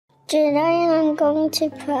Today I'm going to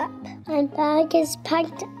prep. My bag is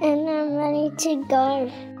packed and I'm ready to go.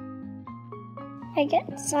 I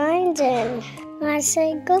get signed in. I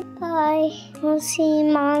say goodbye. I'll see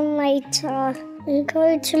Mom later and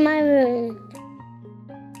go to my room.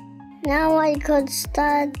 Now I could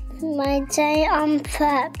start my day on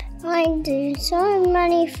prep. I do so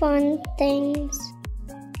many fun things.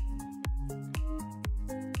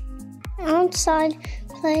 Outside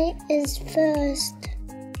play is first.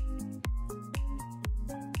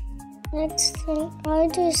 Next thing, I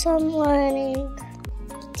do some learning.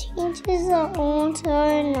 Teachers are all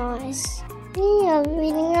so nice. We are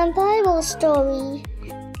reading a Bible story.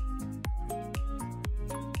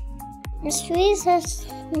 It's recess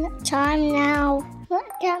time now.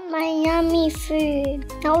 Look at my yummy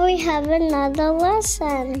food. Now we have another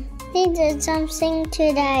lesson. We did something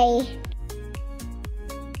today.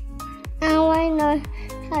 Now I know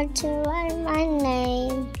how to write my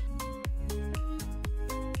name.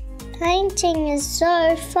 Painting is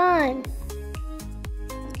so fun.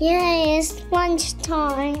 Yay, it's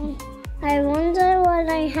lunchtime. I wonder what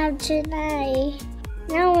I have today.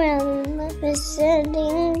 Now we're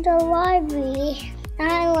visiting the library.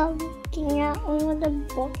 I love looking at all the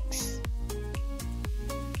books.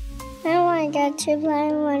 Now I get to play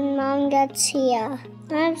when Mom gets here.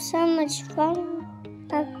 I have so much fun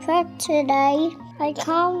at prep today. I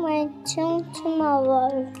can't wait till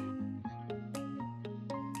tomorrow.